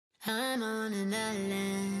I'm on an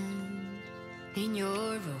island in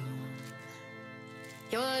your room.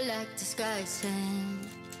 You're like the sky sand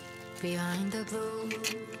behind the blue.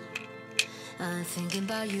 I'm thinking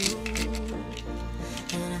about you,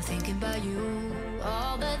 and I'm thinking about you.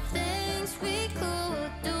 All the things we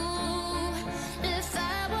could do.